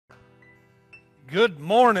Good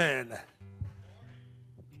morning.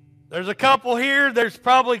 There's a couple here. There's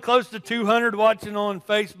probably close to 200 watching on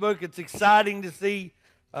Facebook. It's exciting to see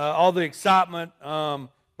all the excitement. But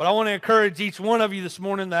I want to encourage each one of you this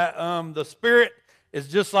morning that the Spirit is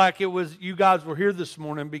just like it was you guys were here this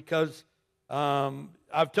morning, because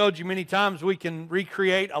I've told you many times we can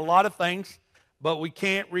recreate a lot of things, but we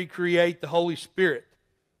can't recreate the Holy Spirit.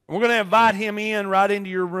 And we're going to invite Him in right into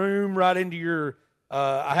your room, right into your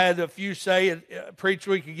I had a few say, preach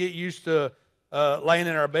we could get used to laying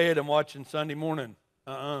in our bed and watching Sunday morning.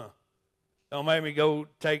 Don't make me go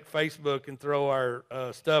take Facebook and throw our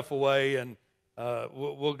stuff away, and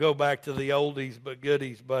we'll go back to the oldies but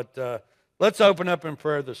goodies. But let's open up in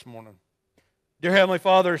prayer this morning. Dear Heavenly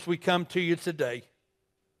Father, as we come to you today,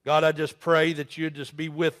 God, I just pray that you'd just be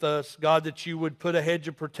with us. God, that you would put a hedge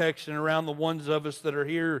of protection around the ones of us that are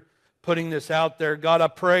here putting this out there. God, I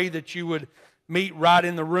pray that you would meet right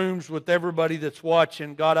in the rooms with everybody that's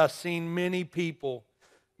watching. God, I've seen many people,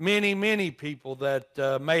 many people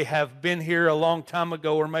that may have been here a long time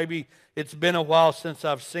ago, or maybe it's been a while since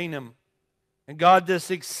I've seen them. And God, this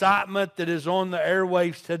excitement that is on the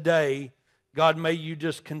airwaves today, God, may you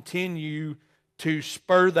just continue to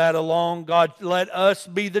spur that along. God, let us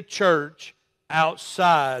be the church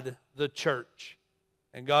outside the church.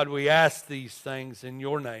 And God, we ask these things in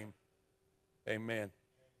your name. Amen.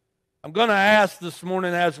 I'm going to ask this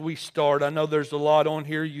morning as we start, I know there's a lot on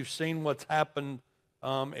here. You've seen what's happened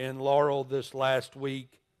in Laurel this last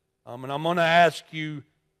week. And I'm going to ask you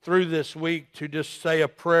through this week to just say a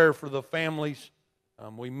prayer for the families.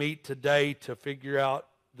 We meet today to figure out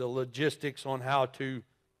the logistics on how to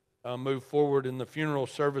move forward in the funeral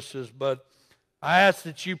services. But I ask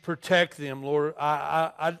that you protect them, Lord.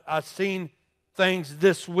 I've seen things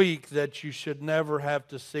this week that you should never have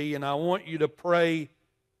to see. And I want you to pray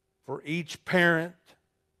for each parent,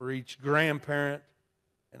 for each grandparent,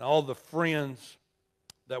 and all the friends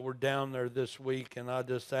that were down there this week. And I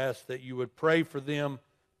just ask that you would pray for them,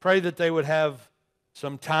 pray that they would have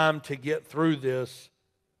some time to get through this,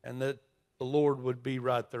 and that the Lord would be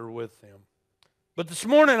right there with them. But this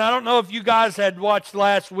morning, I don't know if you guys had watched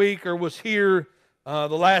last week or was here the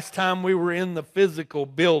last time we were in the physical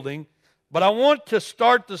building, but I want to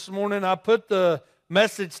start this morning. I put the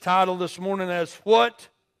message title this morning as What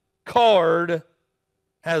Card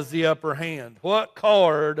has the upper hand? What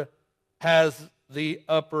card has the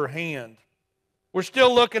upper hand? We're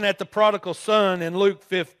still looking at the prodigal son in Luke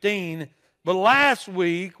 15, but last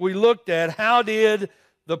week we looked at how did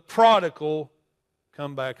the prodigal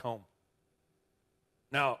come back home.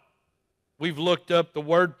 Now, we've looked up the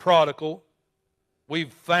word prodigal.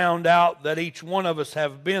 We've found out that each one of us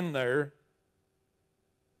have been there,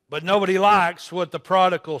 but nobody likes what the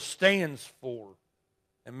prodigal stands for.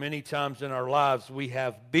 And many times in our lives, we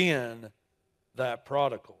have been that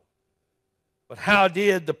prodigal. But how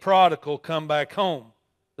did the prodigal come back home?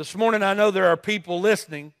 This morning, I know there are people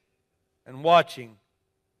listening and watching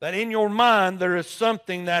that in your mind, there is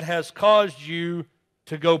something that has caused you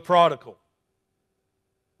to go prodigal.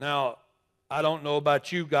 Now, I don't know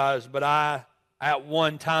about you guys, but I, at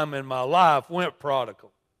one time in my life, went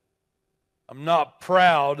prodigal. I'm not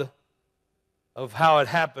proud of how it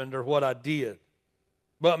happened or what I did.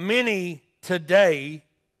 But many today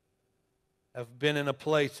have been in a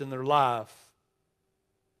place in their life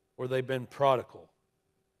where they've been prodigal.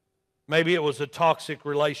 Maybe it was a toxic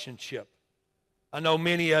relationship. I know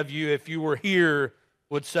many of you, if you were here,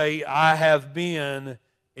 would say, I have been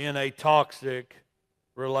in a toxic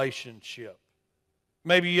relationship.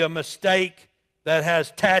 Maybe a mistake that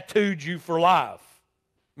has tattooed you for life.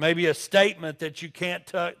 Maybe a statement that you can't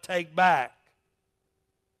take back.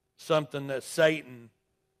 Something that Satan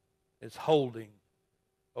is holding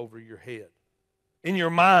over your head. In your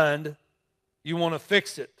mind, you want to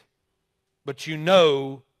fix it, but you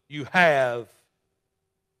know you have,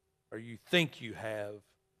 or you think you have,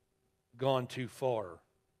 gone too far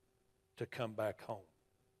to come back home.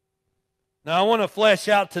 Now, I want to flesh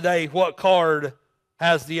out today what card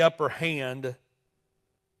has the upper hand.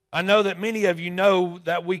 I know that many of you know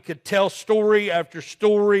that we could tell story after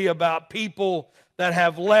story about people that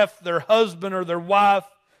have left their husband or their wife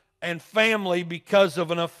and family because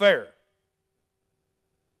of an affair.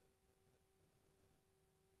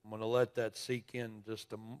 I'm going to let that sink in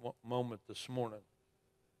just a moment this morning.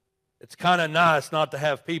 It's kind of nice not to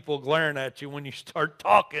have people glaring at you when you start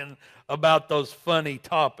talking about those funny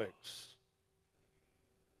topics.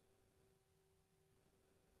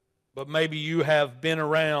 But maybe you have been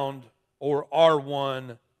around or are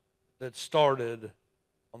one that started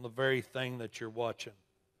on the very thing that you're watching,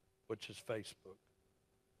 which is Facebook.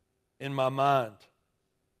 In my mind,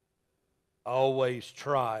 always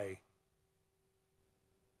try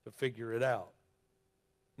to figure it out.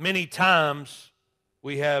 Many times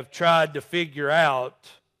we have tried to figure out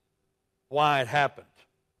why it happened.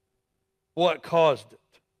 What caused it?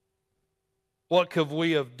 What could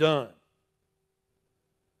we have done?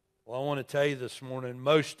 Well, I want to tell you this morning,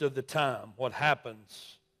 most of the time what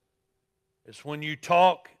happens is when you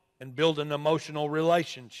talk and build an emotional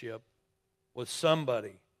relationship with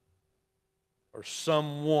somebody or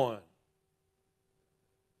someone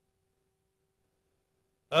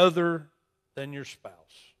other than your spouse,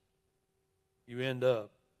 you end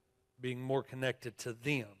up being more connected to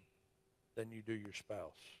them than you do your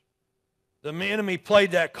spouse. The enemy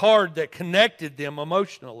played that card that connected them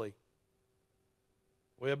emotionally.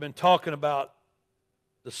 We have been talking about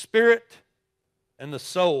the spirit and the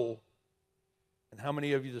soul. And how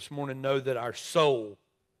many of you this morning know that our soul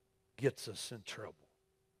gets us in trouble?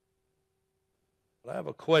 But I have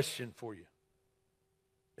a question for you.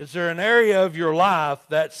 Is there an area of your life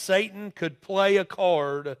that Satan could play a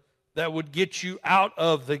card that would get you out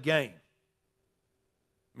of the game?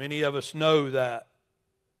 Many of us know that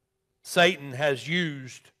Satan has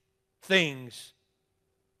used things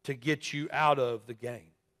to get you out of the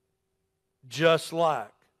game, just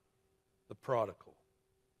like the prodigal.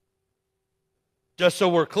 Just so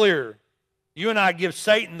we're clear, you and I give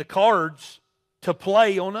Satan the cards to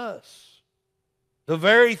play on us. The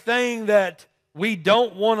very thing that we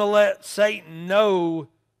don't want to let Satan know,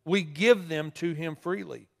 we give them to him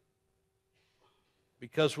freely.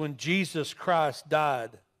 Because when Jesus Christ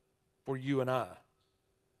died for you and I,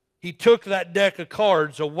 he took that deck of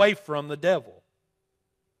cards away from the devil.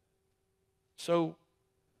 So,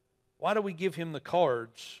 why do we give him the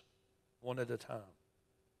cards one at a time?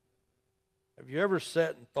 Have you ever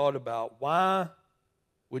sat and thought about why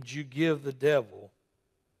would you give the devil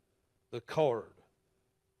the card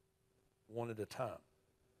one at a time?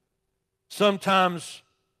 Sometimes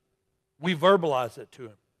we verbalize it to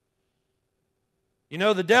him. You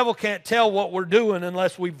know, the devil can't tell what we're doing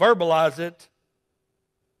unless we verbalize it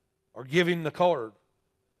or give him the card.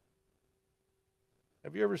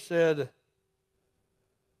 Have you ever said,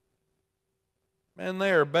 man,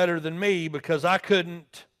 they are better than me because I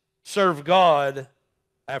couldn't serve God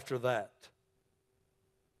after that?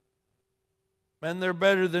 Man, they're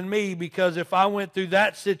better than me because if I went through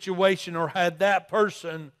that situation or had that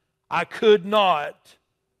person, I could not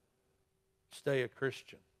stay a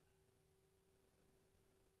Christian.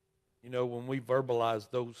 You know, when we verbalize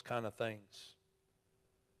those kind of things,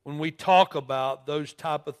 when we talk about those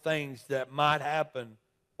type of things that might happen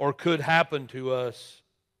or could happen to us,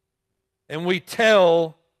 and we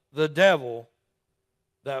tell the devil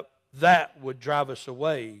that that would drive us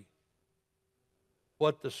away,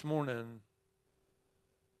 what this morning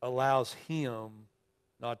allows him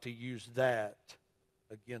not to use that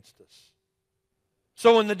against us.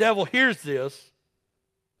 So when the devil hears this,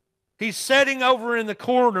 he's sitting over in the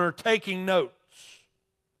corner taking notes.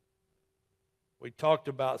 We talked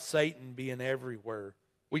about Satan being everywhere.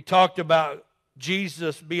 We talked about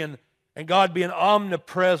Jesus being, and God being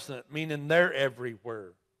omnipresent, meaning they're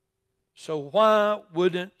everywhere. So why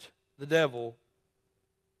wouldn't the devil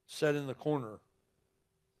sit in the corner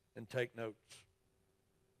and take notes?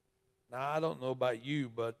 Now, I don't know about you,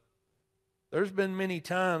 but there's been many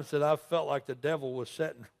times that I've felt like the devil was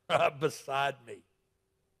sitting right beside me,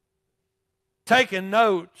 taking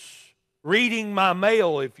notes, reading my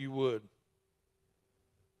mail, if you would.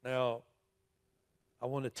 Now, I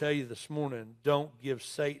want to tell you this morning, don't give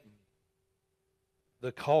Satan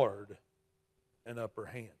the card an upper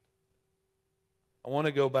hand. I want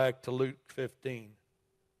to go back to Luke 15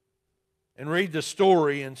 and read the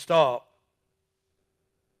story and stop.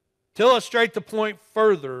 To illustrate the point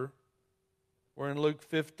further, we're in Luke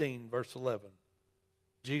 15, verse 11.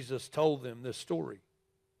 Jesus told them this story.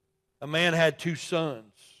 A man had 2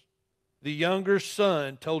 sons. The younger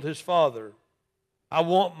son told his father, I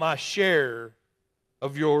want my share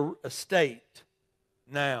of your estate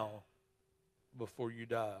now before you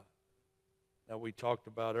die. Now we talked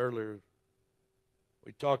about earlier,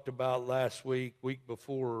 we talked about last week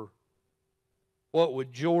before, what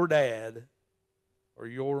would your dad or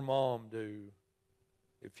your mom do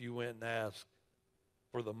if you went and asked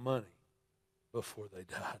for the money before they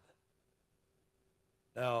died?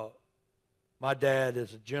 Now, my dad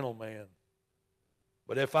is a gentleman,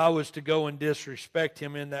 but if I was to go and disrespect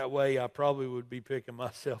him in that way, I probably would be picking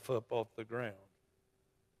myself up off the ground.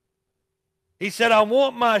 He said, I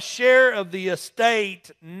want my share of the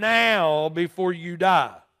estate now before you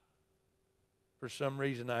die. For some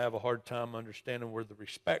reason, I have a hard time understanding where the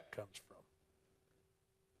respect comes from.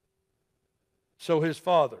 So his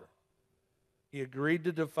father he agreed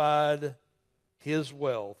to divide his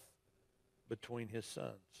wealth between his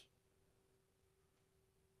sons.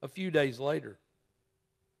 A few days later,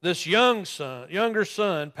 this younger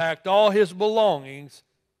son packed all his belongings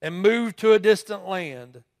and moved to a distant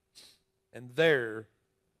land, and there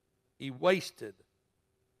he wasted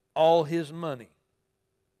all his money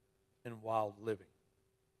in wild living,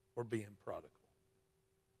 or being prodigal.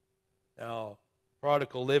 Now,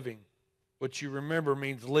 prodigal living, which you remember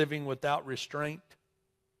means living without restraint.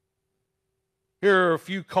 Here are a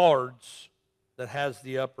few cards that has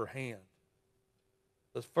the upper hand.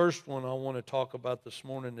 The first one I want to talk about this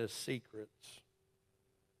morning is secrets.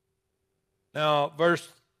 Now, verse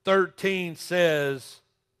 13 says,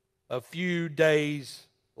 a few days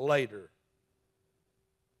later.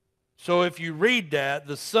 So if you read that,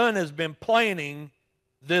 the son has been planning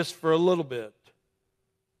this for a little bit.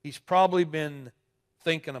 He's probably been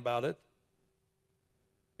thinking about it.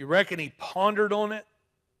 You reckon he pondered on it?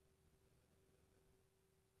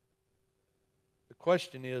 The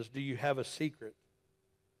question is, do you have a secret?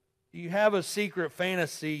 Do you have a secret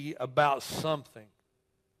fantasy about something?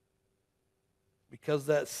 Because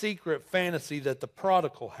that secret fantasy that the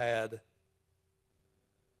prodigal had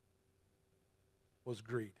was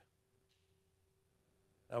greed.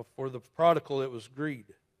 Now, for the prodigal, it was greed.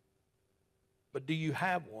 But do you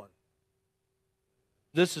have one?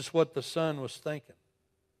 This is what the son was thinking.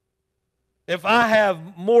 If I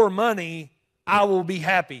have more money, I will be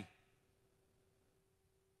happy.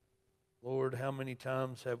 Lord, how many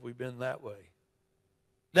times have we been that way?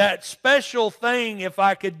 That special thing, if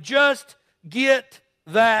I could just get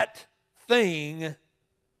that thing,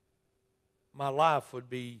 my life would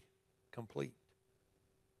be complete.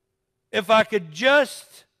 If I could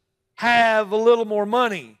just have a little more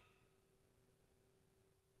money,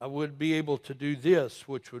 I would be able to do this,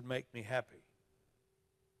 which would make me happy.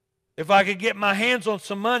 If I could get my hands on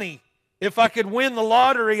some money, if I could win the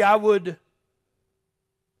lottery, I would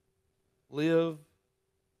live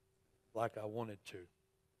like I wanted to.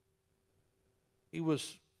 He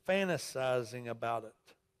was fantasizing about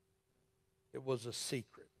it. It was a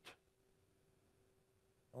secret.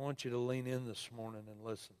 I want you to lean in this morning and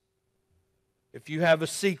listen. If you have a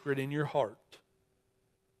secret in your heart,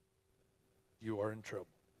 you are in trouble.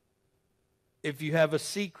 If you have a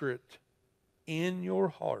secret in your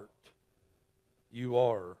heart, you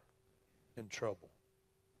are in trouble.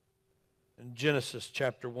 In Genesis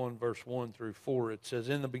chapter 1, verse 1 through 4, it says,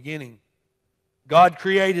 in the beginning, God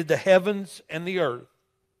created the heavens and the earth.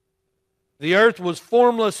 The earth was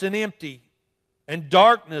formless and empty, and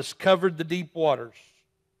darkness covered the deep waters.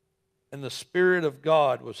 And the Spirit of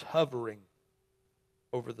God was hovering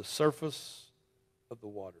over the surface of the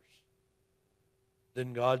waters.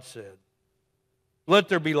 Then God said, let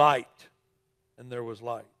there be light. And there was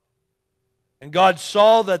light. And God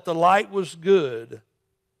saw that the light was good.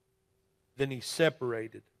 Then he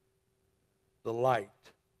separated the light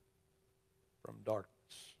from darkness.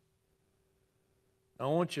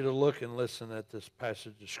 Now, I want you to look and listen at this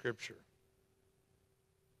passage of Scripture.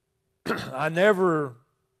 I never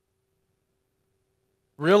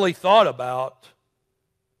really thought about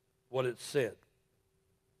what it said.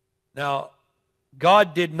 Now,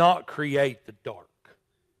 God did not create the dark.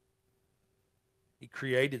 He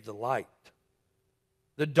created the light.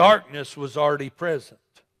 The darkness was already present.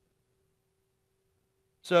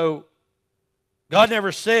 So, God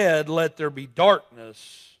never said, let there be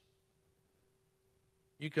darkness.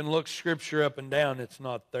 You can look Scripture up and down, it's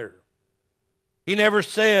not there. He never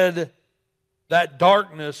said that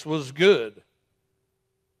darkness was good.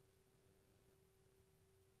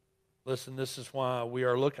 Listen, this is why we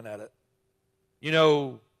are looking at it. You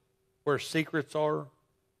know where secrets are?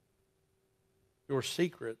 Your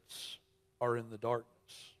secrets are in the darkness.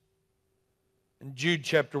 In Jude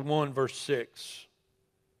chapter 1, verse 6,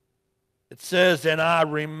 it says, and I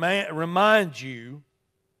remind you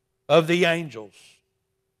of the angels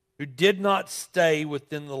who did not stay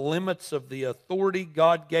within the limits of the authority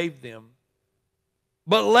God gave them,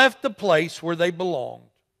 but left the place where they belonged.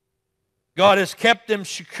 God has kept them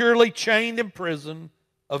securely chained in prison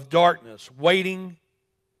of darkness, waiting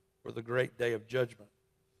for the great day of judgment.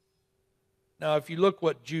 Now, if you look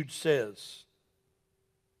what Jude says,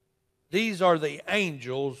 these are the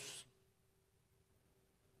angels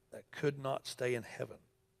that could not stay in heaven.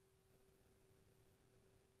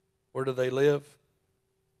 Where do they live?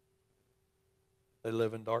 They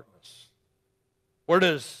live in darkness. Where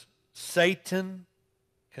does Satan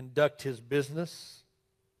conduct his business?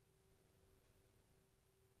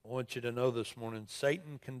 I want you to know this morning,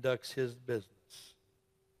 Satan conducts his business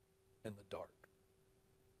in the dark.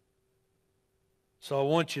 So I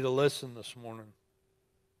want you to listen this morning.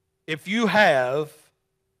 If you have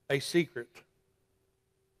a secret,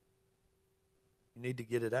 you need to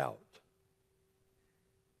get it out.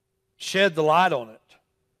 Shed the light on it.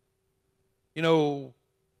 You know,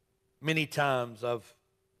 many times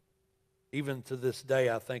even to this day,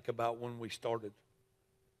 I think about when we started.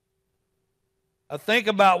 I think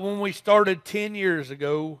about when we started 10 years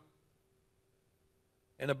ago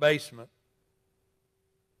in a basement.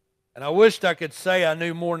 And I wished I could say I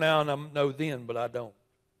knew more now than I know then, but I don't.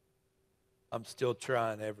 I'm still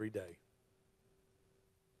trying every day.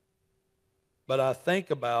 But I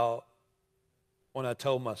think about when I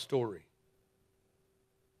told my story.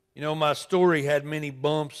 You know, my story had many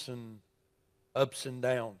bumps and ups and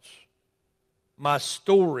downs. My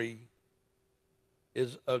story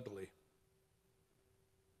is ugly.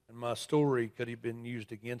 And my story could have been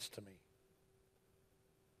used against me.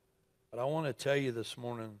 But I want to tell you this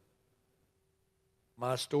morning,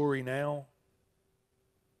 my story now,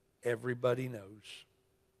 everybody knows.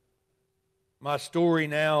 My story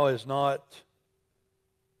now is not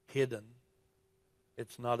hidden.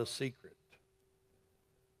 It's not a secret.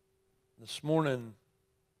 This morning,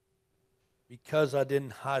 because I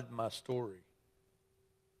didn't hide my story,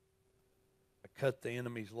 I cut the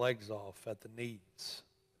enemy's legs off at the knees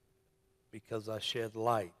because I shed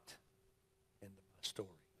light into my story.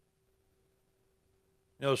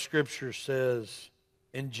 You know, Scripture says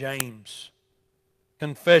in James,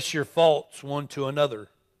 confess your faults one to another,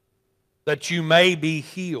 that you may be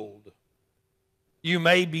healed. You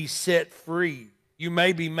may be set free. You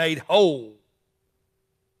may be made whole.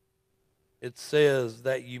 It says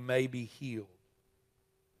that you may be healed.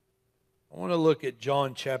 I want to look at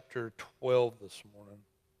John chapter 12 this morning.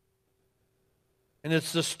 And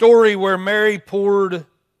it's the story where Mary poured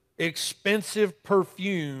expensive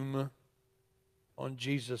perfume on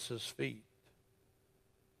Jesus' feet.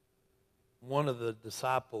 One of the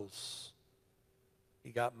disciples, he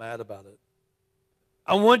got mad about it.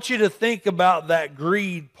 I want you to think about that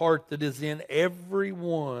greed part that is in every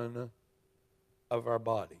one of our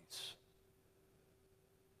bodies.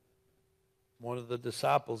 One of the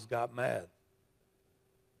disciples got mad.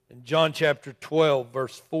 In John chapter 12,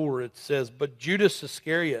 verse 4, it says, but Judas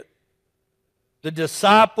Iscariot, the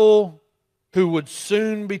disciple who would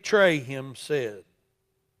soon betray him, said,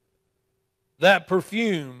 that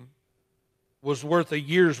perfume was worth a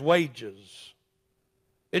year's wages.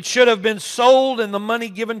 It should have been sold and the money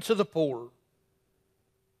given to the poor.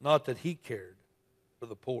 Not that he cared for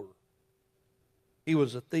the poor. He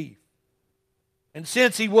was a thief. And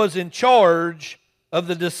since he was in charge of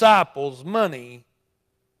the disciples' money,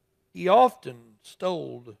 he often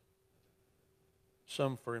stole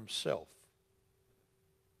some for himself.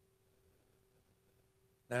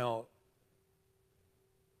 Now,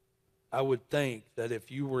 I would think that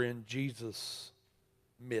if you were in Jesus'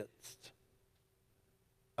 midst,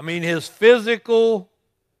 I mean his physical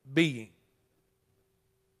being,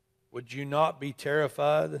 would you not be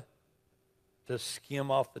terrified to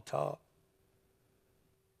skim off the top?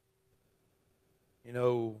 You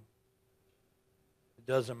know, it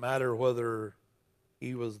doesn't matter whether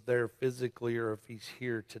he was there physically or if he's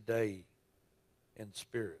here today in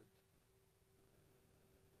spirit.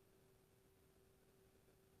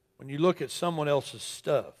 When you look at someone else's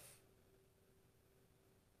stuff,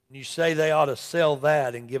 and you say they ought to sell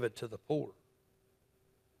that and give it to the poor,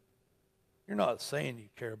 you're not saying you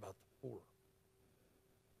care about the poor.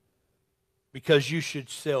 Because you should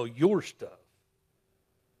sell your stuff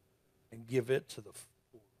and give it to the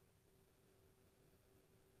poor.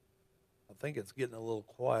 I think it's getting a little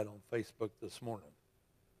quiet on Facebook this morning.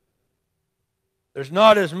 There's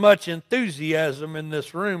not as much enthusiasm in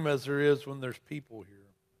this room as there is when there's people here.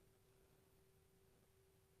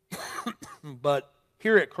 But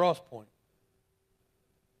here at Crosspointe,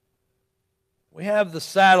 we have the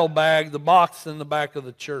saddlebag, the box in the back of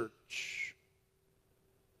the church.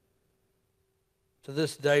 To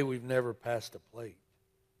this day, we've never passed a plate.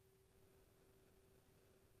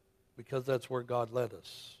 Because that's where God led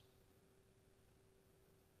us.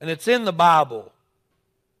 And it's in the Bible.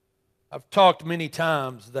 I've talked many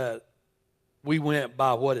times that we went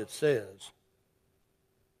by what it says.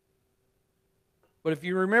 But if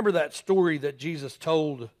you remember that story that Jesus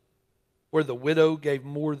told where the widow gave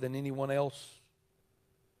more than anyone else,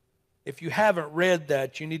 if you haven't read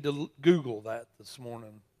that, you need to Google that this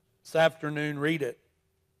morning. This afternoon, read it.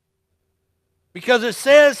 Because it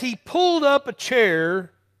says he pulled up a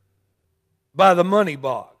chair by the money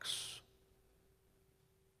box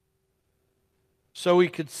so he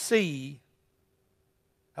could see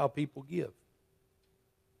how people give.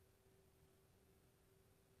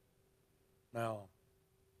 Now,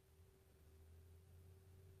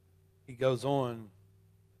 goes on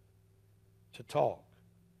to talk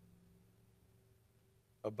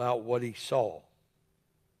about what he saw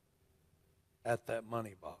at that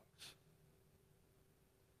money box.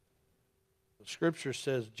 The scripture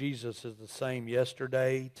says Jesus is the same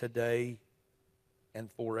yesterday, today,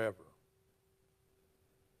 and forever.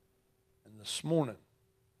 And this morning,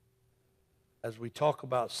 as we talk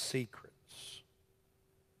about secrets,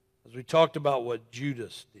 as we talked about what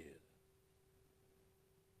Judas did,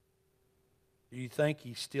 do you think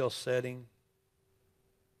he's still sitting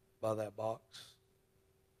by that box?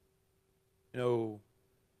 You know,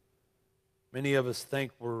 many of us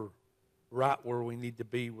think we're right where we need to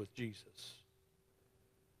be with Jesus.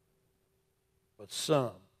 But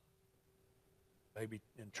some may be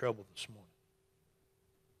in trouble this morning.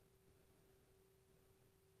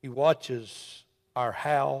 He watches our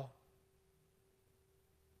how,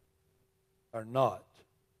 our not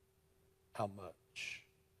how much.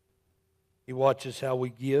 He watches how we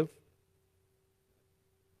give.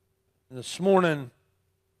 And this morning,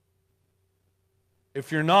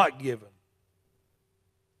 if you're not giving,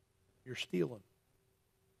 you're stealing.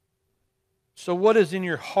 So what is in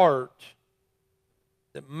your heart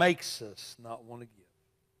that makes us not want to give?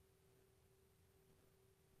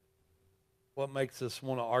 What makes us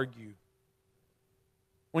want to argue?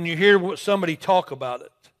 When you hear somebody talk about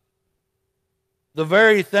it, the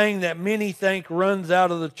very thing that many think runs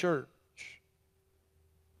out of the church,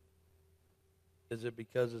 is it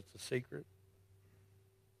because it's a secret?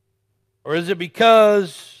 Or is it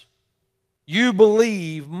because you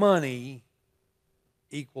believe money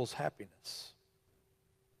equals happiness,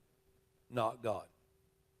 not God?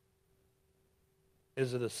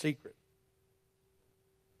 Is it a secret?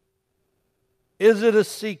 Is it a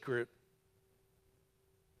secret?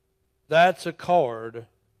 That's a card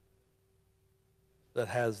that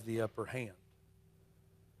has the upper hand.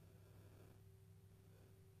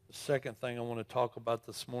 The second thing I want to talk about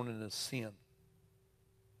this morning is sin.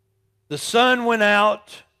 The son went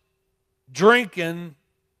out drinking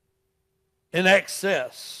in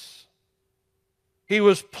excess. He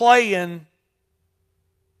was playing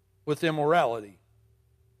with immorality.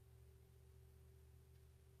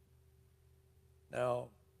 Now,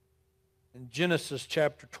 in Genesis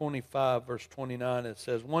chapter 25, verse 29, it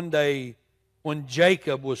says, one day when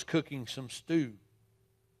Jacob was cooking some stew,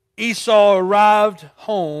 Esau arrived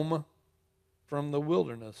home from the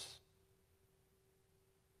wilderness.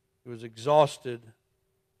 He was exhausted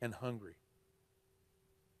and hungry.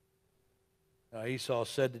 Now Esau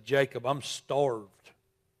said to Jacob, I'm starved.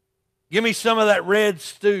 Give me some of that red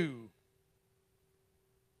stew.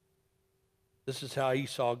 This is how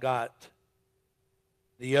Esau got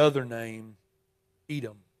the other name,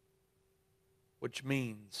 Edom, which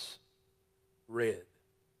means red.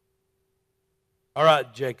 All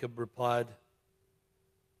right, Jacob replied,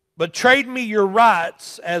 but trade me your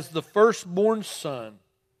rights as the firstborn son.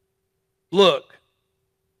 Look,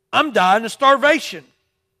 I'm dying of starvation,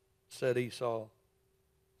 said Esau.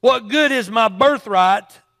 What good is my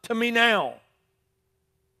birthright to me now?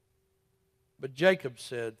 But Jacob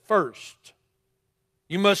said, first,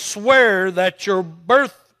 you must swear that your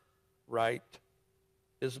birthright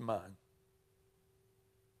is mine.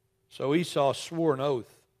 So Esau swore an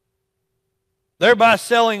oath, thereby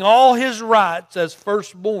selling all his rights as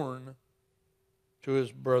firstborn to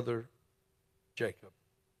his brother Jacob.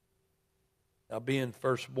 Now, being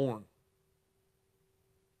firstborn,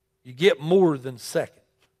 you get more than second.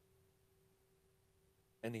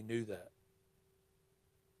 And he knew that.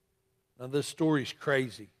 Now, this story's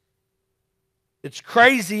crazy. It's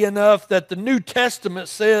crazy enough that the New Testament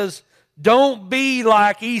says, don't be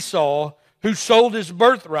like Esau, who sold his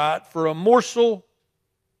birthright for a morsel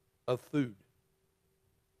of food.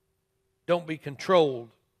 Don't be controlled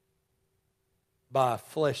by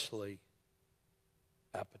fleshly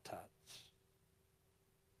appetites.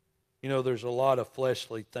 You know, there's a lot of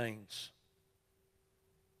fleshly things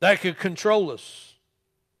that could control us.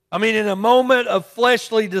 I mean, in a moment of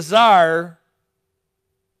fleshly desire,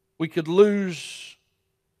 we could lose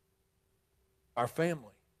our family.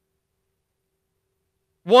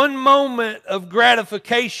 One moment of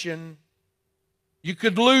gratification, you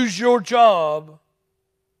could lose your job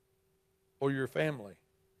or your family.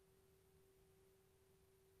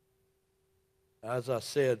 As I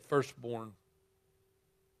said, firstborn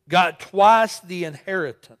got twice the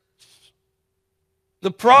inheritance.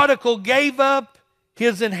 The prodigal gave up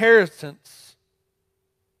his inheritance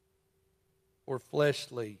for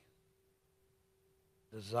fleshly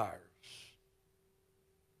desires.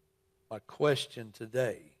 My question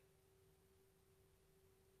today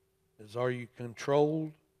is, are you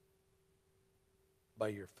controlled by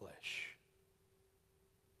your flesh?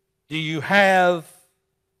 Do you have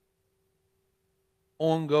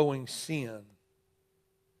ongoing sin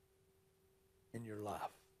in your life?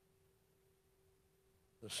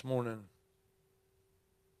 This morning,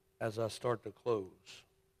 as I start to close,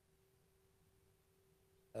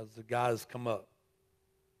 as the guys come up,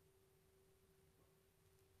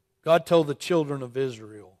 God told the children of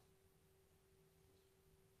Israel,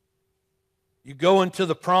 you go into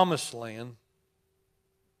the promised land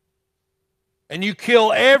and you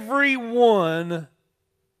kill everyone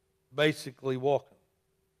basically walking.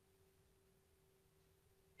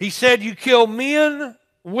 He said you kill men,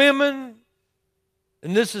 women,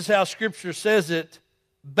 and this is how Scripture says it,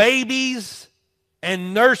 babies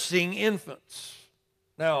and nursing infants.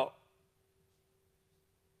 Now,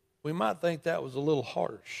 we might think that was a little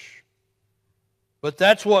harsh, but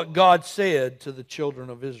that's what God said to the children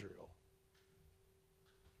of Israel.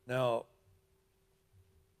 Now,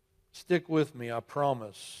 stick with me, I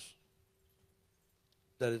promise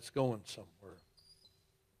that it's going somewhere.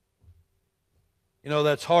 You know,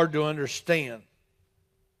 that's hard to understand.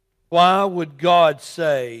 Why would God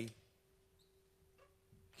say,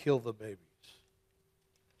 kill the babies?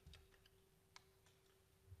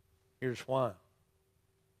 Here's why.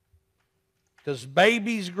 Because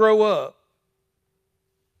babies grow up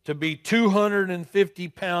to be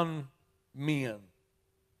 250-pound men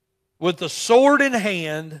with a sword in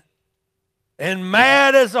hand and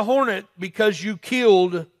mad as a hornet because you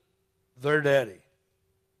killed their daddy.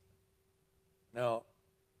 Now,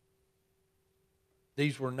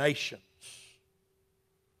 these were nations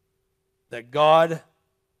that God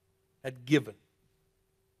had given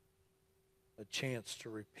a chance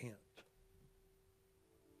to repent.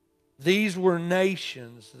 These were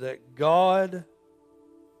nations that God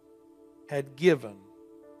had given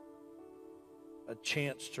a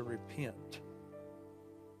chance to repent.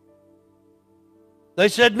 They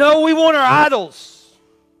said, no, we want our idols.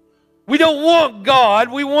 We don't want God,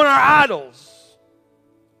 we want our idols.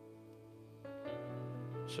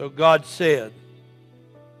 So God said,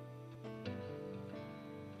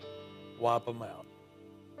 wipe them out.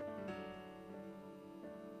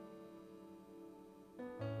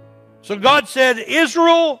 So God said,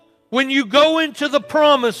 Israel, when you go into the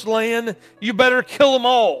promised land, you better kill them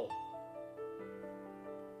all.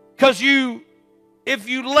 Because if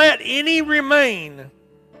you let any remain,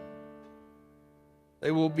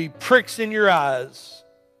 they will be pricks in your eyes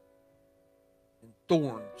and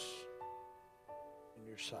thorns in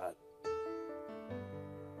your side.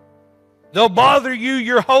 They'll bother you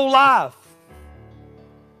your whole life.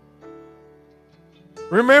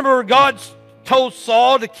 Remember, God told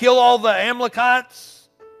Saul to kill all the Amalekites,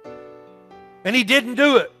 and he didn't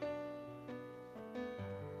do it.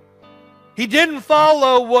 He didn't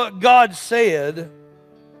follow what God said.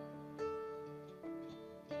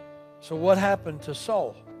 So what happened to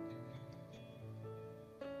Saul?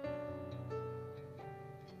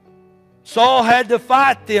 Saul had to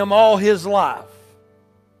fight them all his life.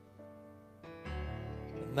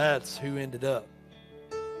 And that's who ended up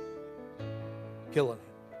killing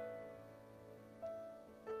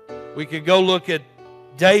him. We could go look at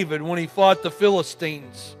David when he fought the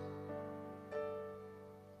Philistines.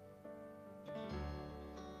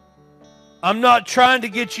 I'm not trying to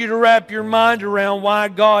get you to wrap your mind around why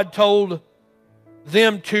God told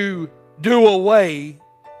them to do away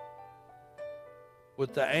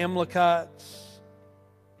with the Amalekites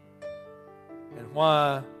and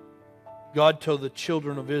why God told the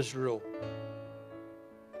children of Israel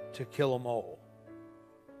to kill them all.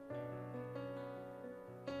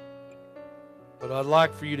 But I'd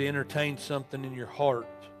like for you to entertain something in your heart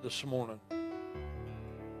this morning.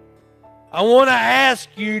 I want to ask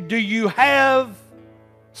you, do you have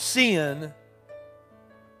sin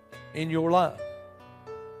in your life?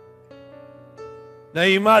 Now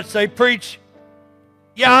you might say, preach,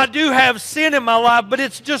 yeah, I do have sin in my life, but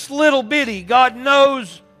it's just little bitty. God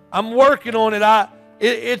knows I'm working on it.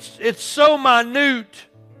 It's so minute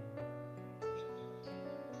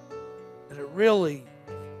that it really,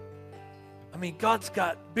 God's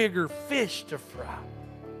got bigger fish to fry.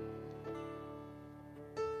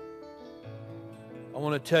 I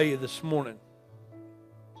want to tell you this morning,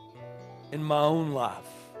 in my own life,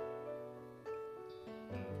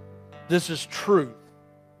 this is truth.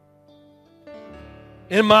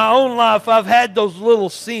 In my own life, I've had those little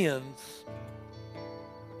sins.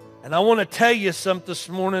 And I want to tell you something this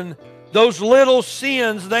morning. Those little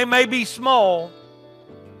sins, they may be small,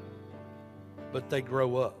 but they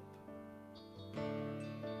grow up.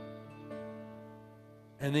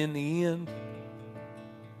 And in the end,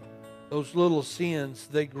 those little sins,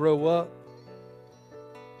 they grow up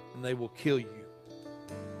and they will kill you.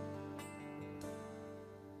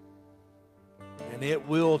 and it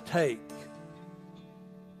will take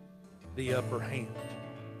the upper hand.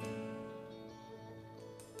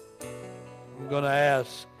 I'm going to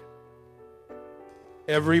ask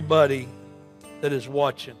everybody that is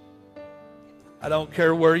watching, I don't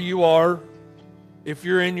care where you are, if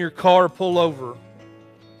you're in your car, pull over.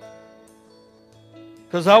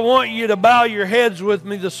 Because I want you to bow your heads with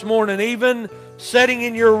me this morning. Even sitting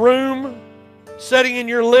in your room, sitting in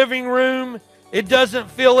your living room, it doesn't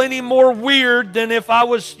feel any more weird than if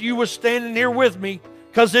you was standing here with me,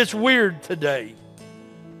 because it's weird today.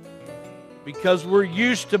 Because we're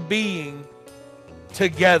used to being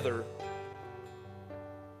together.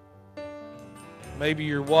 Maybe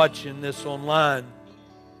you're watching this online.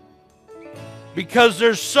 Because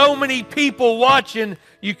there's so many people watching,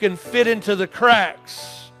 you can fit into the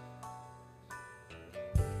cracks.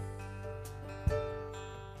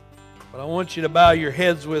 But I want you to bow your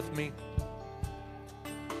heads with me.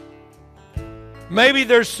 Maybe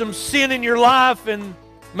there's some sin in your life, and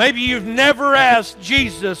maybe you've never asked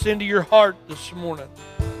Jesus into your heart this morning.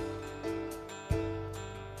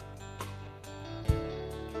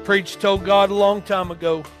 Preach told God a long time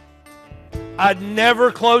ago, I'd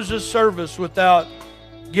never close a service without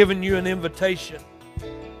giving you an invitation.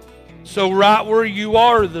 So right where you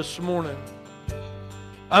are this morning,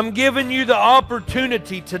 I'm giving you the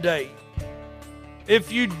opportunity today.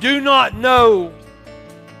 If you do not know,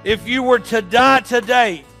 if you were to die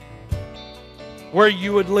today, where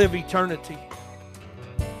you would live eternity.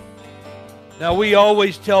 Now we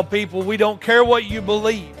always tell people we don't care what you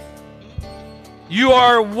believe. You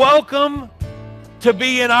are welcome to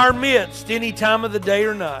be in our midst any time of the day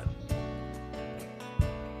or night.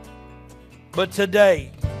 But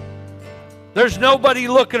today, there's nobody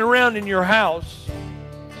looking around in your house.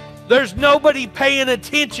 There's nobody paying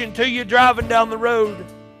attention to you driving down the road.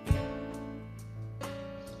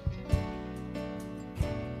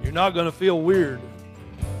 You're not going to feel weird.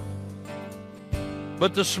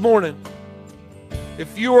 But this morning,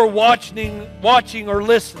 if you are watching or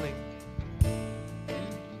listening,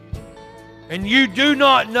 and you do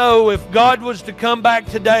not know if God was to come back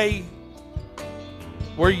today,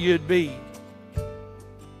 where you'd be,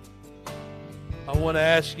 I want to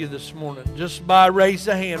ask you this morning, just by raise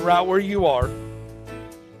a hand right where you are.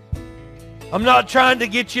 I'm not trying to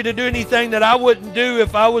get you to do anything that I wouldn't do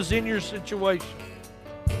if I was in your situation.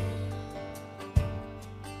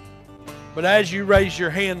 But as you raise your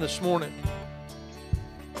hand this morning,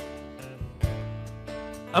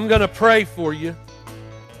 I'm going to pray for you.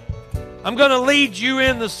 I'm going to lead you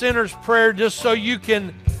in the sinner's prayer just so you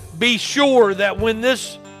can be sure that when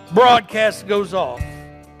this broadcast goes off,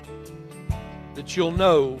 that you'll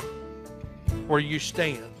know where you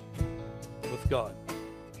stand with God.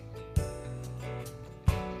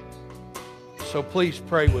 So please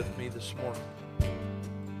pray with me this morning.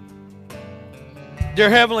 Dear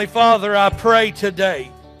Heavenly Father, I pray today,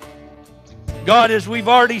 God, as we've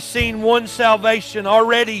already seen one salvation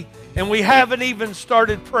already, and we haven't even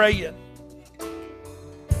started praying.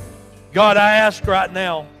 God, I ask right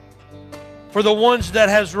now for the ones that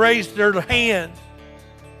has raised their hand.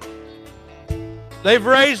 They've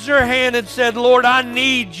raised their hand and said, Lord, I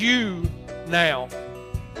need you now.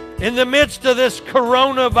 In the midst of this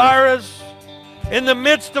coronavirus, in the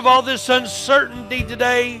midst of all this uncertainty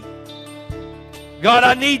today, God,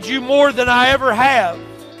 I need you more than I ever have.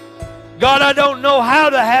 God, I don't know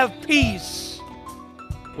how to have peace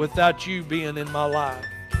without you being in my life.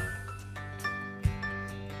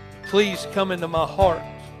 Please come into my heart.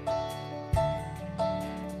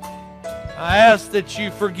 I ask that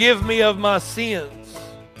you forgive me of my sins.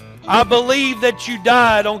 I believe that you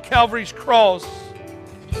died on Calvary's cross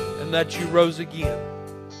and that you rose again.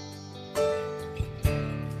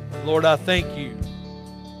 Lord, I thank you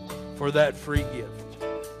for that free gift.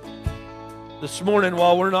 This morning,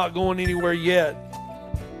 while we're not going anywhere yet,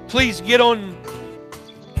 please get on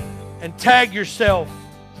and tag yourself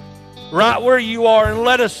right where you are and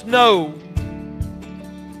let us know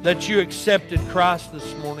that you accepted Christ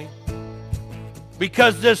this morning.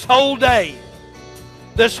 Because this whole day,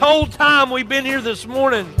 this whole time we've been here this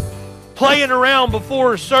morning playing around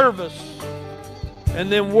before service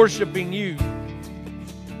and then worshiping you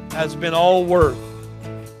has been all worth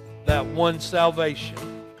that one salvation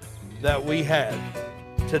that we had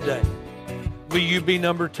today. Will you be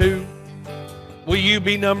number 2? Will you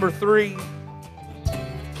be number 3?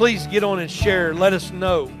 Please get on and share. Let us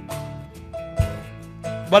know.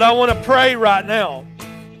 But I want to pray right now.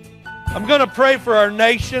 I'm going to pray for our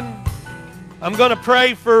nation. I'm going to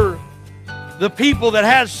pray for the people that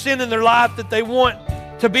have sin in their life, that they want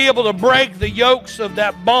to be able to break the yokes of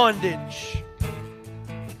that bondage.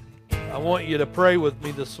 I want you to pray with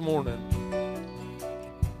me this morning.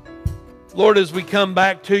 Lord, as we come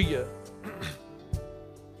back to you,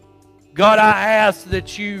 God, I ask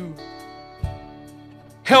that you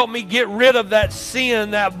help me get rid of that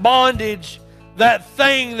sin, that bondage, that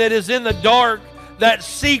thing that is in the dark, that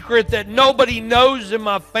secret that nobody knows in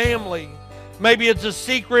my family. Maybe it's a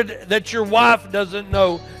secret that your wife doesn't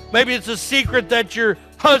know. Maybe it's a secret that your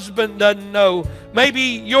husband doesn't know. Maybe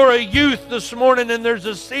you're a youth this morning and there's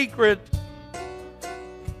a secret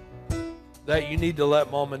that you need to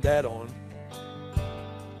let mom and dad on.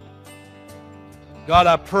 God,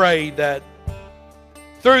 I pray that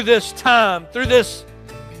through this time, through this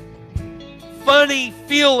funny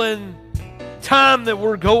feeling time that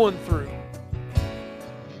we're going through,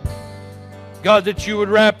 God, that you would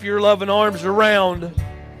wrap your loving arms around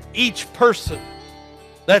each person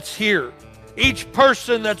that's here, each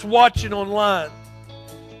person that's watching online.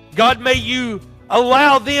 God, may you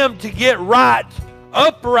allow them to get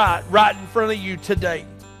upright right in front of you today.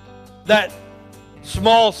 That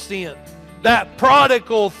small sin, that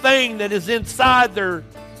prodigal thing that is inside their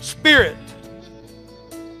spirit,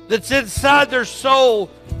 that's inside their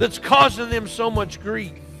soul, that's causing them so much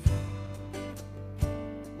grief.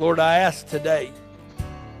 Lord, I ask today,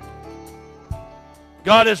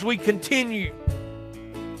 God, as we continue,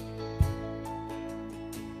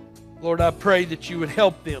 Lord, I pray that you would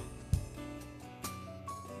help them.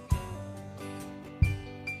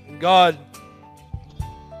 And God,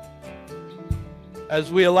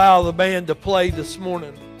 as we allow the band to play this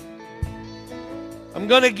morning, I'm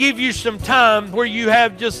going to give you some time where you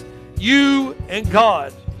have just you and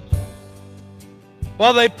God.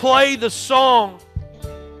 While they play the song,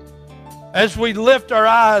 as we lift our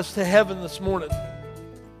eyes to heaven this morning,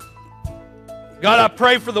 God, I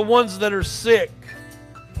pray for the ones that are sick,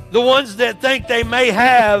 the ones that think they may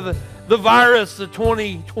have the virus of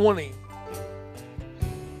 2020.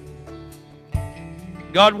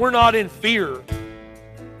 God, we're not in fear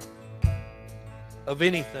of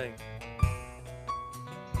anything.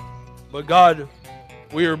 But God,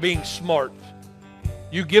 we are being smart.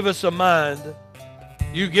 You give us a mind.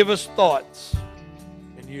 You give us thoughts.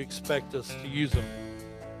 And you expect us to use them.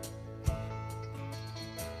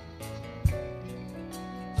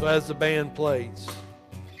 So as the band plays,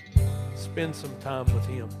 spend some time with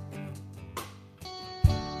Him.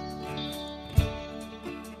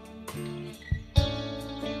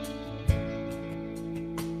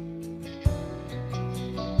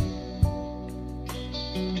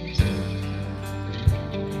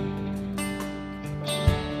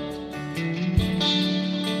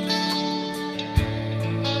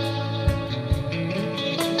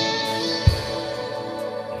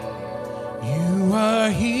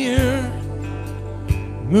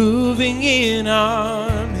 Moving in our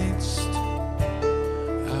midst,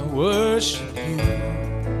 I worship you,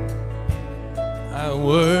 I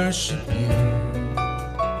worship you.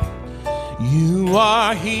 You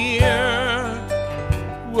are here,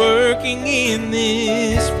 working in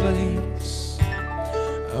this place.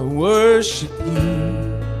 I worship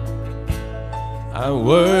you, I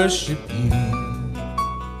worship you.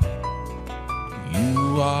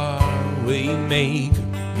 You are way maker,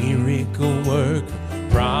 miracle worker,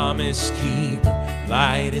 promise keeper,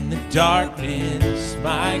 light in the darkness.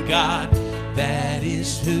 My God, that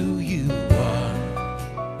is who you are.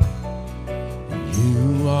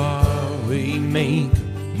 You are way maker,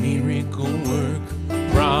 miracle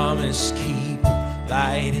worker, promise keeper,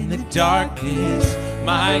 light in the darkness.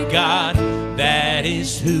 My God, that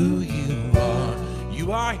is who you are.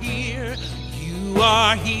 You are here,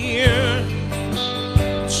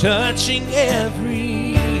 touching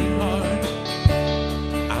every heart.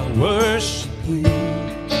 I worship you,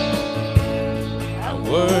 I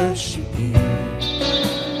worship you.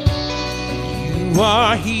 You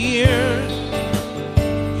are here,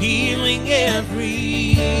 healing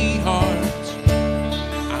every heart.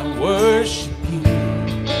 I worship you,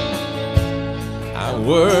 I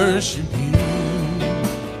worship you.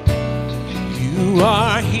 You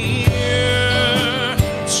are here,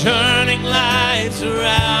 turning lives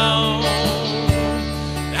around.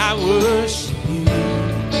 I worship you,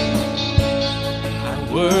 I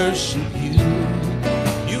worship you.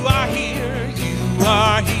 You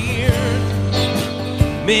are here,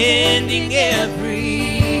 mending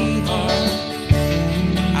every heart.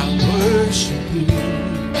 I worship you,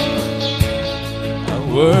 I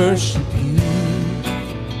worship you.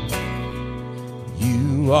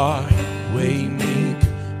 You are way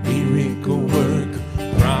maker, miracle worker,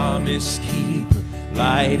 promise keeper,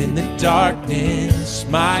 light in the darkness.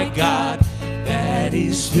 My God, that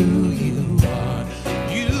is who you are.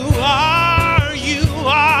 You are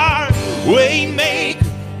way make,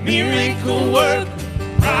 miracle work,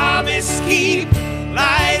 promise keep,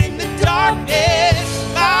 light in the darkness.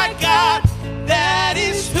 My God, that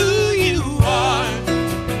is who you are.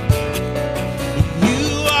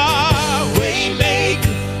 You are way make,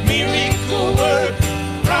 miracle work,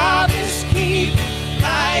 promise keep,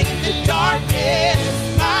 light in the darkness.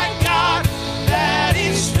 My God, that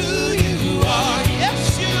is who you are.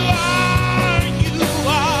 Yes, you are. You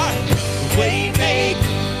are way make,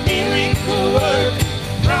 miracle work,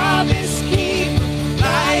 promise keep,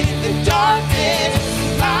 light in the darkness.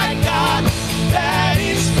 My God, that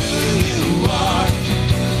is who you are.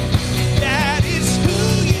 That is who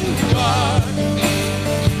you are.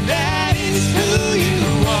 That is who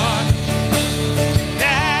you are.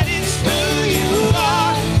 That is who you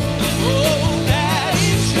are. Oh, that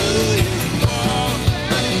is who you are.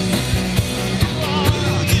 Who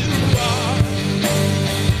you are.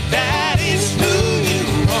 That is who you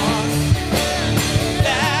are.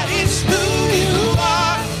 That is who you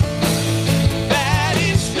are. That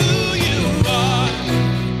is who you are.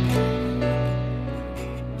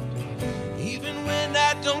 Even when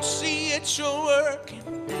I don't see it, you're working.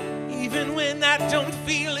 Even when I don't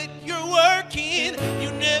feel it, you're working.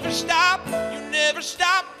 You never stop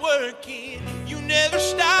working. You never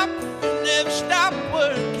stop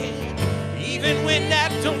working. Even when I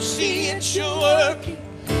don't see it, you're working.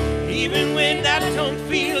 Even when I don't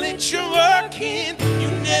feel it, you're working. You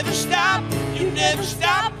never stop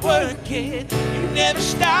working. You never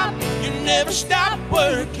stop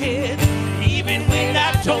working. Even when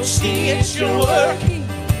I don't see it, you're working.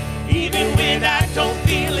 Even when I don't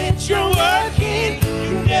feel it, you're working.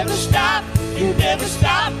 You never stop working. You never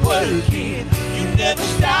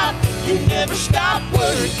stop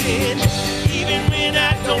working. Even when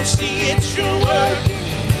I don't see it, you're working.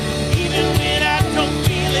 Even when I don't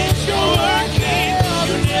feel it, you're working.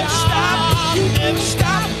 You never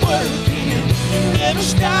stop working.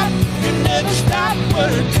 You never stop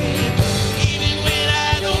working. Even when I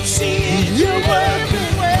don't see it, you're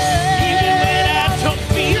working. Even when I don't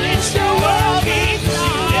feel it, you're working.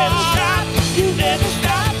 You never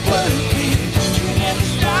stop working. You never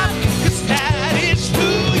stop, 'cause that is who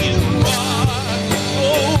you are.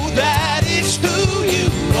 Oh, that is who you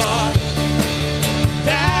are.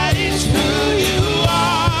 That is who you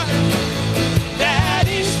are. That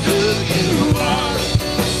is who you are.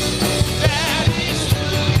 That is who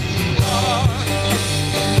you are.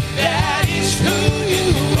 That is who you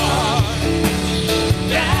are.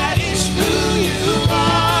 That is who you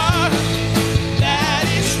are. That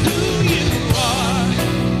is who you are.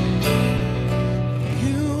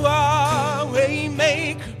 You are way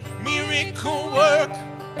maker, miracle work,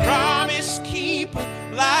 promise keeper,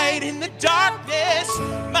 light in the darkness.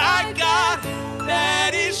 My God,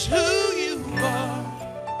 that is who you are.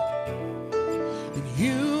 And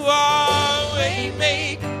you are way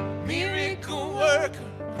maker, miracle worker,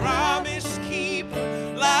 promise keeper,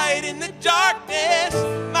 light in the darkness.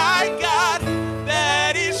 My God,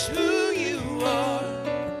 that is who you are.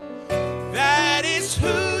 That is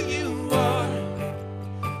who you are.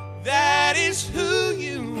 That is who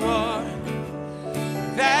you are.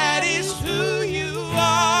 That is who you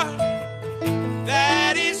are.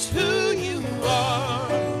 That is who you are.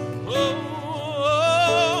 Oh,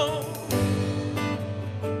 oh,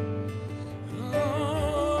 oh,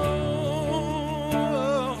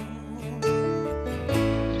 oh.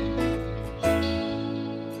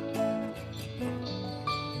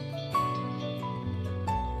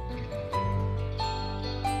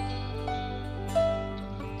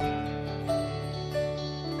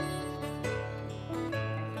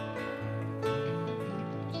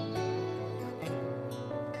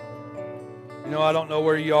 You know, I don't know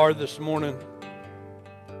where you are this morning.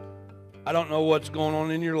 I don't know what's going on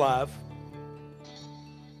in your life.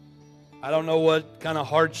 I don't know what kind of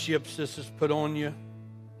hardships this has put on you.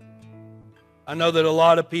 I know that a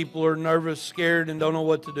lot of people are nervous, scared, and don't know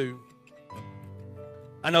what to do.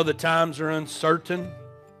 I know the times are uncertain.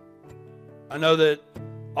 I know that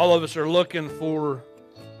all of us are looking for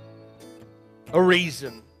a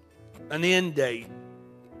reason, an end date.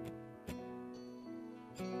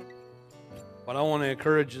 But I want to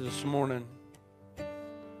encourage you this morning.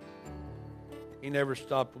 He never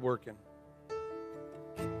stopped working.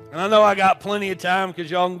 And I know I got plenty of time because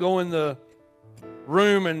y'all can go in the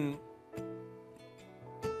room and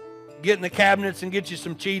get in the cabinets and get you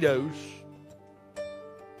some Cheetos.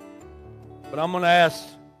 But I'm going to ask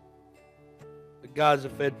the guys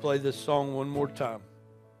if they'd play this song one more time.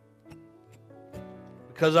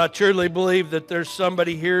 Because I truly believe that there's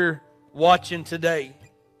somebody here watching today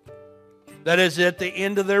that is at the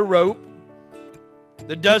end of their rope.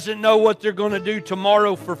 that doesn't know what they're going to do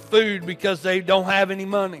tomorrow for food because they don't have any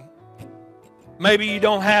money. Maybe you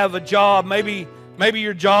don't have a job. Maybe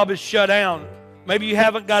your job is shut down. Maybe you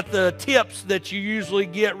haven't got the tips that you usually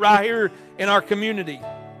get right here in our community.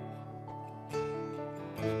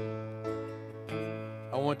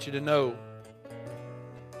 I want you to know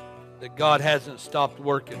that God hasn't stopped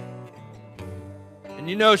working. And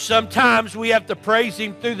you know, sometimes we have to praise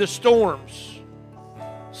Him through the storms.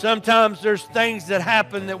 Sometimes there's things that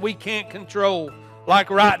happen that we can't control, like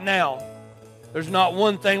right now. There's not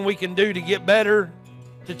one thing we can do to get better,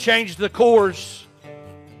 to change the course,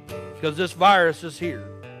 because this virus is here.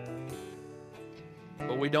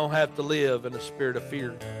 But we don't have to live in a spirit of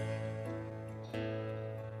fear.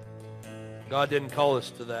 God didn't call us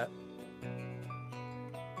to that.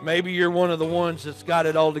 Maybe you're one of the ones that's got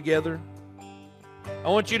it all together. I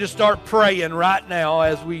want you to start praying right now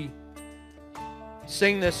as we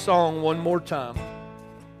sing this song one more time.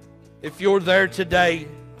 If you're there today,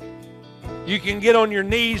 you can get on your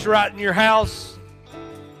knees right in your house.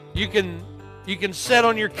 You can sit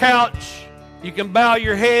on your couch. You can bow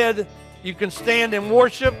your head. You can stand and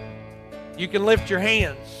worship. You can lift your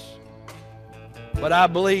hands. But I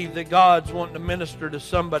believe that God's wanting to minister to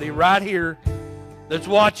somebody right here that's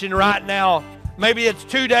watching right now. Maybe it's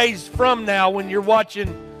 2 days from now when you're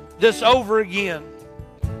watching this over again.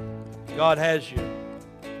 God has you.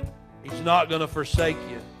 He's not going to forsake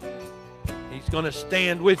you. He's going to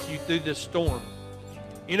stand with you through this storm.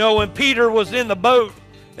 You know, when Peter was in the boat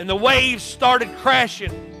and the waves started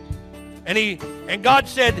crashing, and God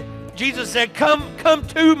said, Jesus said, come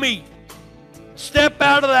to me. Step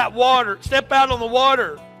out of that water. Step out on the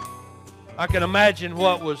water. I can imagine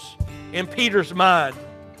what was in Peter's mind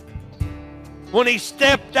when he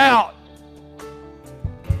stepped out.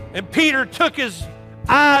 And Peter took his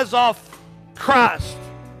eyes off Christ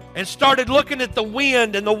and started looking at the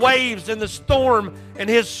wind and the waves and the storm and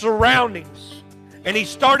his surroundings. And he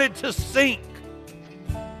started to sink.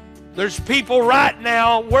 There's people right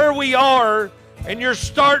now where we are, and you're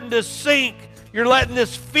starting to sink. You're letting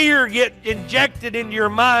this fear get injected into your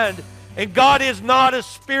mind. And God is not a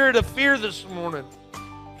spirit of fear this morning.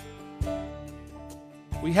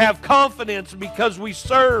 We have confidence because we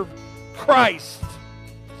serve Christ.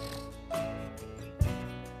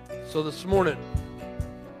 So this morning,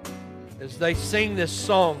 as they sing this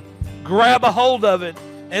song, grab a hold of it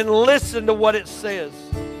and listen to what it says.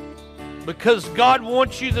 Because God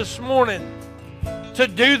wants you this morning to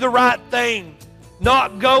do the right thing.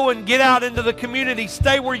 Not go and get out into the community.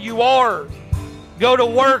 Stay where you are. Go to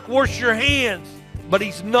work, wash your hands. But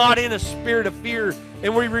He's not in a spirit of fear.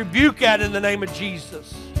 And we rebuke that in the name of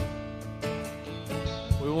Jesus.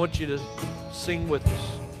 We want you to sing with us.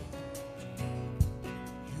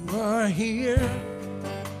 You are here,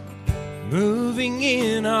 moving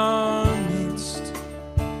in our midst.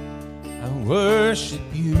 I worship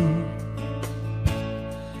you.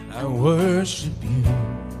 I worship you.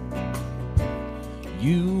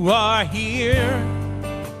 You are here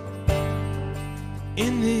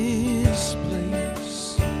in this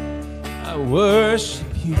place. I worship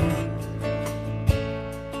you.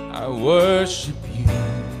 I worship you.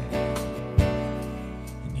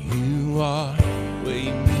 And you are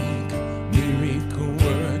waymaker, miracle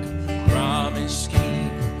work, promise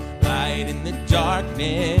keeper, light in the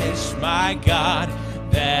darkness. My God,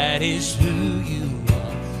 that is who you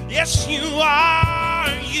are. Yes, you are.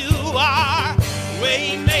 You are.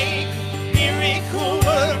 Waymaker, miracle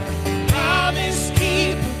work, promise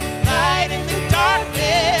keep, light in the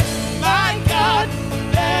darkness. My God,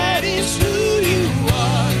 that is who you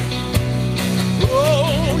are.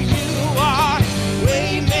 Oh, you are.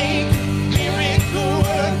 Waymaker, miracle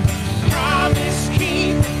work, promise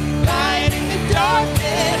keep, light in the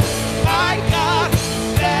darkness. My God,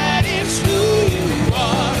 that is who you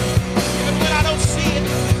are. Even when I don't see it,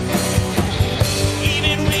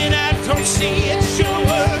 even when I don't see it.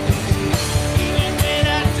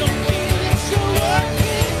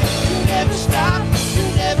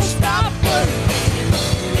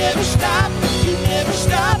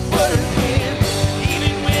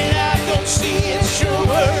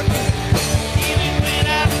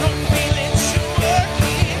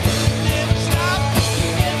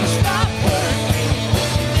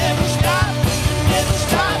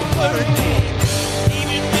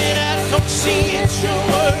 See it's your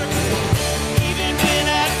work.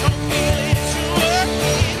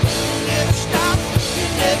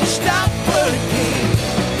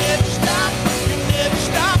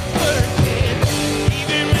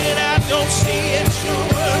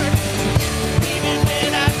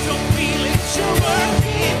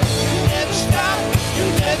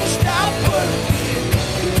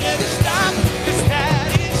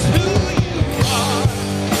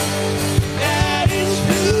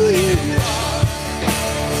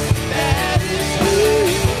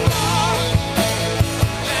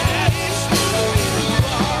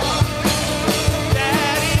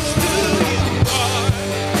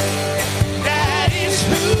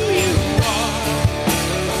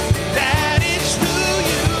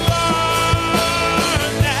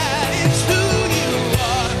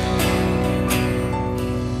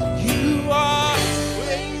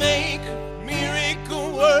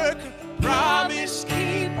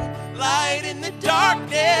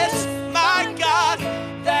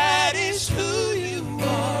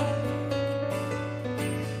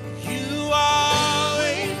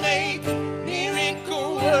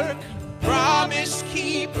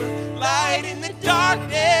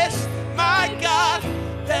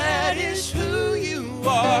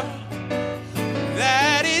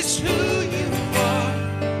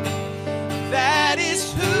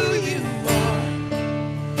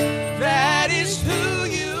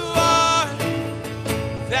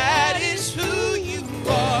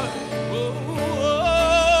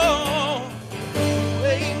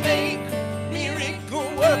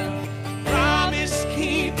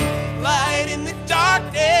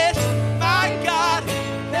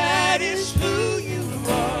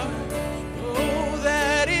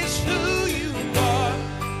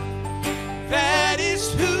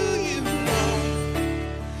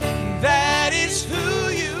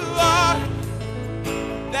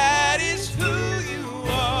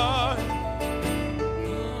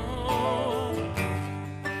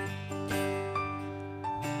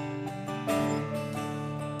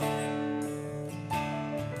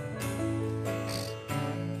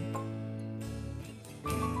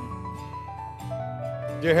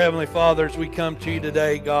 Dear Heavenly Father, as we come to you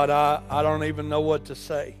today, God, I don't even know what to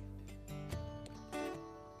say.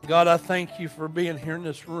 God, I thank you for being here in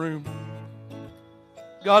this room.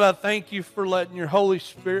 God, I thank you for letting your Holy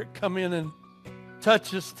Spirit come in and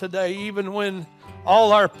touch us today, even when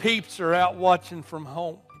all our peeps are out watching from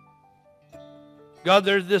home. God,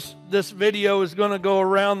 this video is going to go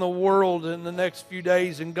around the world in the next few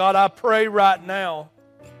days. And God, I pray right now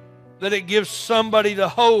that it gives somebody the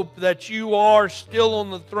hope that you are still on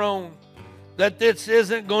the throne, that this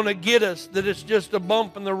isn't going to get us, that it's just a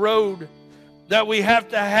bump in the road, that we have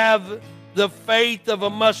to have the faith of a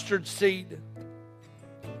mustard seed.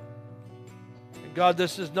 And God,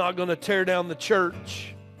 this is not going to tear down the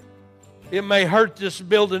church. It may hurt this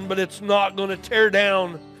building, but it's not going to tear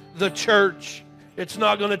down the church. It's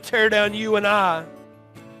not going to tear down you and I.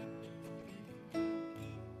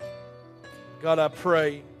 God, I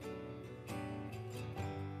pray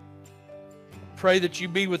that you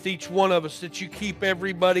be with each one of us, that you keep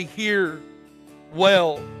everybody here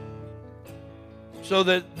well, so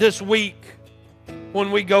that this week, when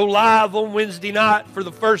we go live on Wednesday night for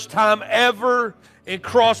the first time ever in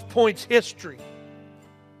Crosspointe's history,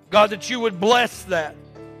 God, that you would bless that.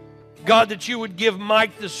 God, that you would give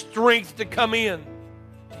Mike the strength to come in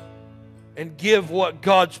and give what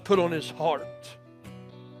God's put on his heart.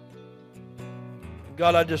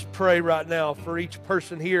 God, I just pray right now for each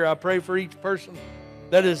person here. I pray for each person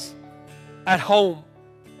that is at home.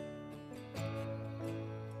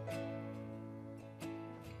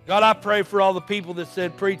 God, I pray for all the people that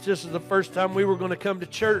said, "Preach, this is the first time we were going to come to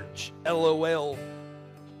church." LOL.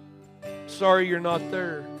 Sorry you're not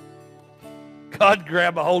there. God,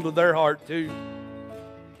 grab a hold of their heart too.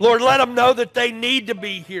 Lord, let them know that they need to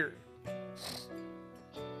be here.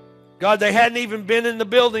 God, they hadn't even been in the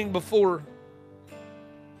building before.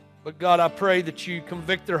 But God, I pray that you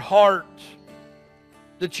convict their heart,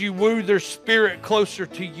 that you woo their spirit closer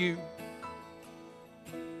to you.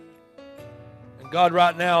 And God,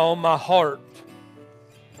 right now on my heart,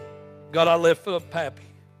 God, I lift up Pappy.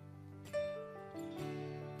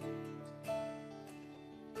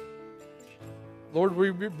 Lord,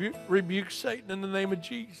 we rebuke Satan in the name of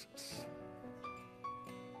Jesus.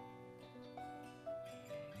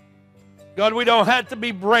 God, we don't have to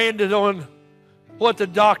be branded on what the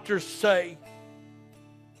doctors say.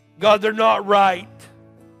 God, they're not right.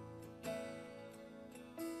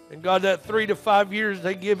 And God, that 3 to 5 years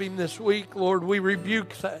they give him this week, Lord, we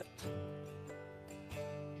rebuke that.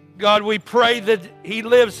 God, we pray that he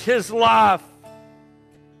lives his life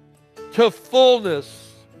to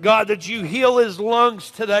fullness. God, that you heal his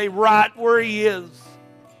lungs today right where he is.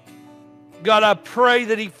 God, I pray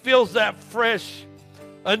that he feels that fresh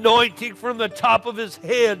anointing from the top of his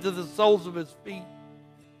head to the soles of his feet.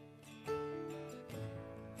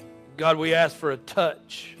 God, we ask for a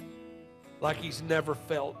touch like he's never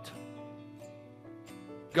felt.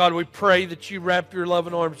 God, we pray that you wrap your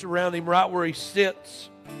loving arms around him right where he sits.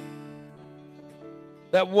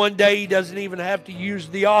 That one day he doesn't even have to use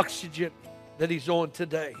the oxygen that he's on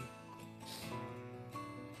today.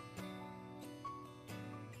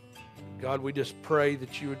 God, we just pray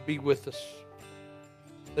that you would be with us,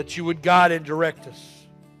 that you would guide and direct us.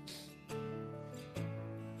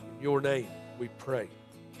 In your name we pray.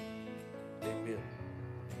 Amen.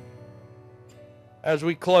 As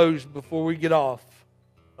we close, before we get off,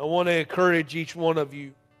 I want to encourage each one of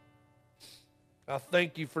you. I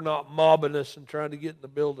thank you for not mobbing us and trying to get in the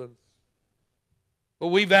building. But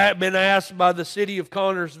we've been asked by the city of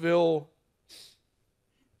Connersville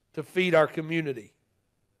to feed our community.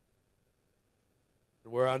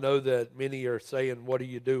 Where I know that many are saying, "What are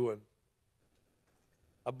you doing?"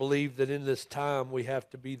 I believe that in this time we have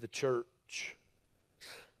to be the church.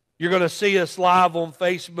 You're going to see us live on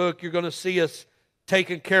Facebook. You're going to see us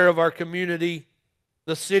taking care of our community.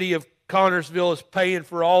 The city of Connersville is paying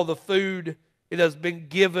for all the food. It has been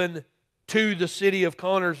given to the city of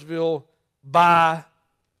Connersville by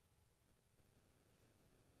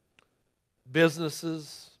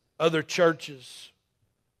businesses, other churches.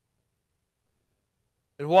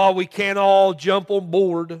 And while we can't all jump on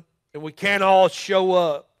board and we can't all show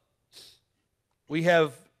up, we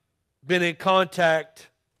have been in contact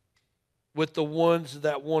with the ones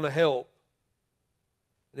that want to help.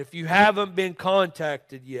 And if you haven't been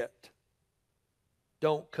contacted yet,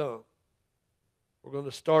 don't come. We're going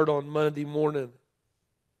to start on Monday morning.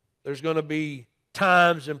 There's going to be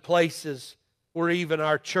times and places where even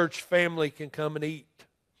our church family can come and eat.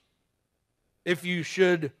 If you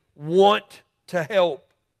should want to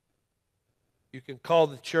help, you can call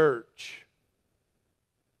the church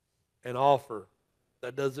and offer.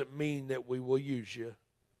 That doesn't mean that we will use you.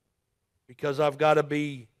 because I've got to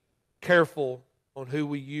be careful on who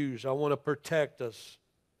we use. I want to protect us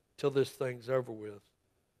till this thing's over with.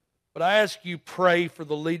 But I ask you, pray for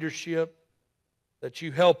the leadership, that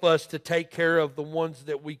you help us to take care of the ones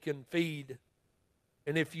that we can feed.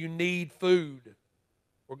 And if you need food,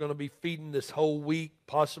 we're going to be feeding this whole week,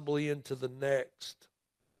 possibly into the next.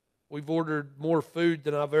 We've ordered more food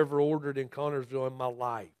than I've ever ordered in Connersville in my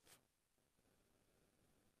life.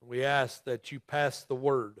 We ask that you pass the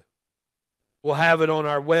word. We'll have it on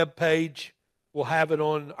our web page. We'll have it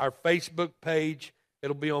on our Facebook page.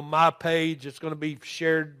 It'll be on my page. It's going to be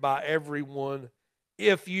shared by everyone.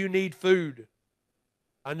 If you need food,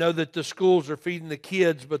 I know that the schools are feeding the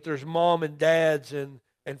kids, but there's mom and dads and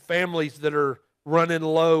families that are running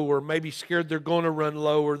low, or maybe scared they're going to run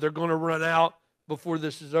low, or they're going to run out before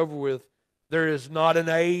this is over with. There is not an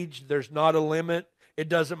age. There's not a limit. It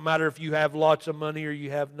doesn't matter if you have lots of money or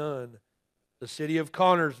you have none. The city of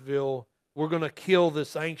Connersville, we're going to kill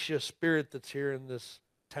this anxious spirit that's here in this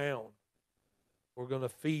town. We're going to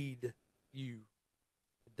feed you.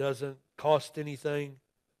 It doesn't cost anything.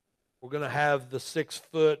 We're going to have the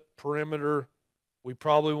 6-foot perimeter. We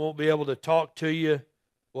probably won't be able to talk to you.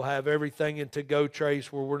 We'll have everything in to-go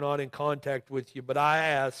trays where we're not in contact with you. But I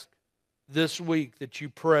ask this week that you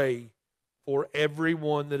pray for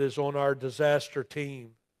everyone that is on our disaster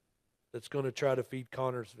team that's going to try to feed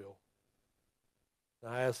Connersville.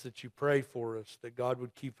 I ask that you pray for us, that God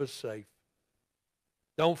would keep us safe.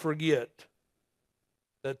 Don't forget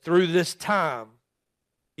that through this time,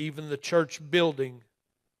 even the church building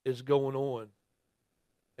is going on.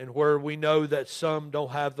 And where we know that some don't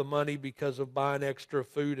have the money because of buying extra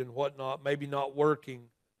food and whatnot, maybe not working,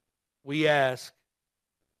 we ask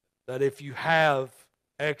that if you have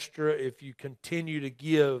extra, if you continue to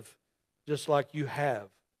give just like you have,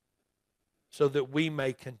 so that we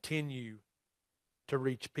may continue to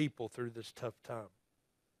reach people through this tough time.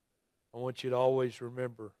 I want you to always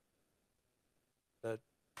remember that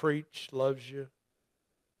Preach loves you,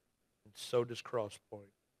 and so does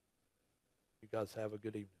Crosspointe. You guys have a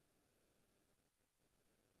good evening.